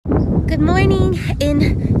Good morning.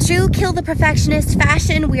 In true Kill the Perfectionist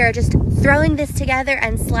fashion, we are just throwing this together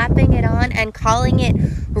and slapping it on and calling it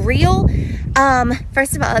real.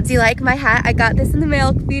 First of all, do you like my hat? I got this in the mail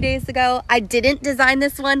a few days ago. I didn't design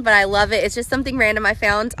this one, but I love it. It's just something random I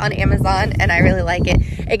found on Amazon and I really like it.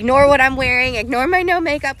 Ignore what I'm wearing, ignore my no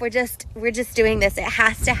makeup. We're just doing this. It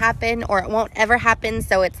has to happen or it won't ever happen,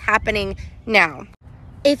 so it's happening now.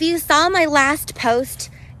 If you saw my last post,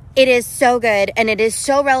 it is so good and it is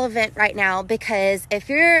so relevant right now because if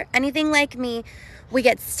you're anything like me, we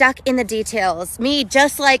get stuck in the details. Me,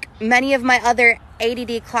 just like many of my other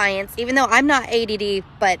ADD clients, even though I'm not ADD,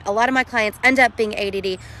 but a lot of my clients end up being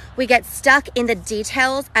ADD, we get stuck in the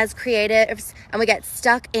details as creatives and we get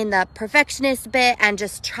stuck in the perfectionist bit and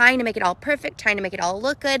just trying to make it all perfect, trying to make it all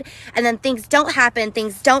look good, and then things don't happen,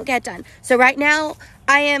 things don't get done. So right now,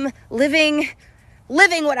 I am living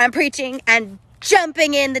what I'm preaching and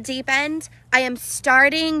jumping in the deep end. I am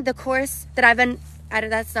starting the course that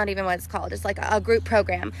that's not even what it's called. It's like a group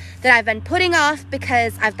program that I've been putting off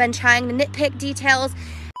because I've been trying to nitpick details.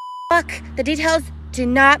 Fuck, the details do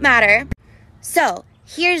not matter. So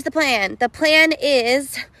here's the plan. The plan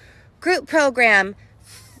is group program.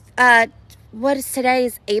 What is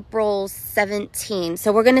today's April 17?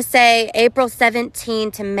 So we're going to say April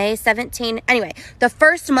 17 to May 17. Anyway, the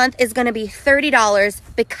first month is going to be $30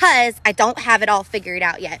 because I don't have it all figured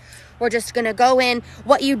out yet. We're just going to go in.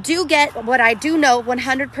 What you do get, what I do know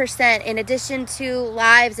 100%, in addition to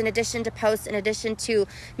lives, in addition to posts, in addition to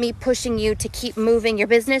me pushing you to keep moving your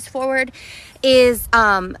business forward, is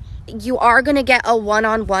you are going to get a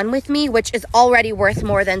one-on-one with me, which is already worth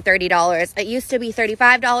more than $30. It used to be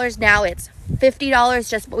 $35. Now it's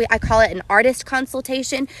 $50. I call it an artist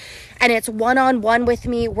consultation, and it's one-on-one with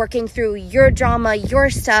me, working through your drama, your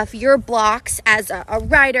stuff, your blocks as a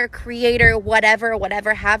writer, creator,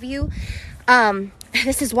 whatever have you.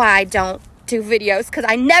 This is why I don't do videos, because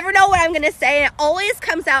I never know what I'm going to say, and it always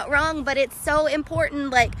comes out wrong, but it's so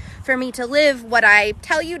important, like, for me to live what I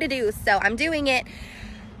tell you to do, so I'm doing it.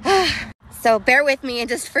 So bear with me and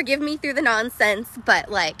just forgive me through the nonsense, but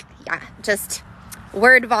just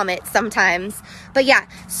word vomit sometimes. But yeah,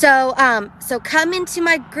 so come into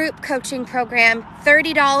my group coaching program,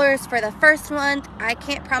 $30 for the first month. I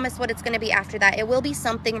can't promise what it's going to be after that. It will be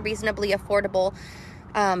something reasonably affordable.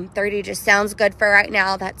 30 just sounds good for right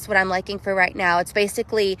now. That's what I'm liking for right now. It's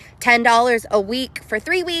basically $10 a week for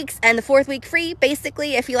 3 weeks and the fourth week free.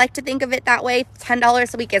 Basically, if you like to think of it that way,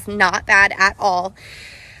 $10 a week is not bad at all.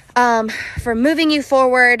 For moving you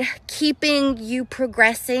forward, keeping you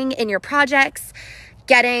progressing in your projects,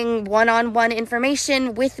 getting one-on-one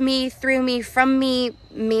information with me, through me, from me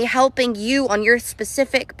helping you on your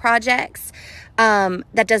specific projects.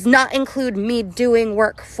 That does not include me doing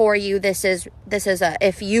work for you. This is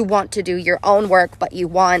if you want to do your own work, but you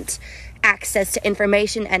want access to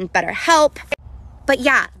information and better help. But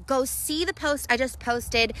yeah, go see the post I just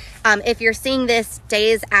posted. If you're seeing this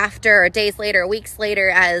days after or days later, weeks later,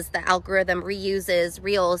 as the algorithm reuses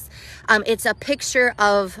Reels, it's a picture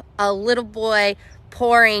of a little boy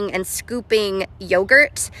pouring and scooping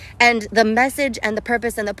yogurt. And the message and the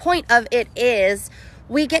purpose and the point of it is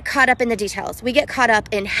we get caught up in the details. We get caught up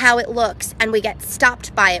in how it looks and we get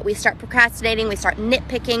stopped by it. We start procrastinating, we start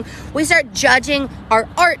nitpicking, we start judging our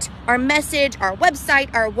art, our message, our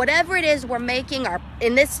website, our whatever it is we're making,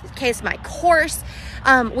 in this case, my course.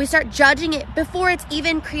 We start judging it before it's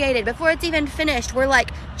even created, before it's even finished. We're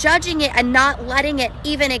like judging it and not letting it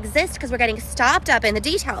even exist because we're getting stopped up in the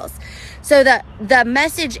details. So the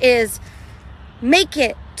message is, make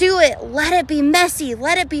it, do it, let it be messy,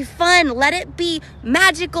 let it be fun, let it be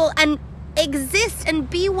magical and exist and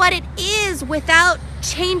be what it is without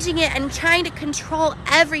changing it and trying to control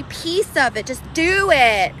every piece of it. Just do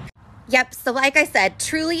it. Yep, so like I said,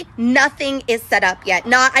 truly nothing is set up yet.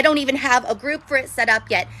 I don't even have a group for it set up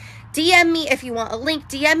yet. DM me if you want a link,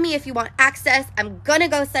 DM me if you want access. I'm gonna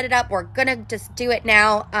go set it up. We're gonna just do it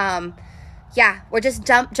now. Yeah, we're just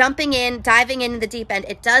jumping in, diving into the deep end.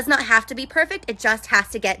 It does not have to be perfect. It just has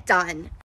to get done.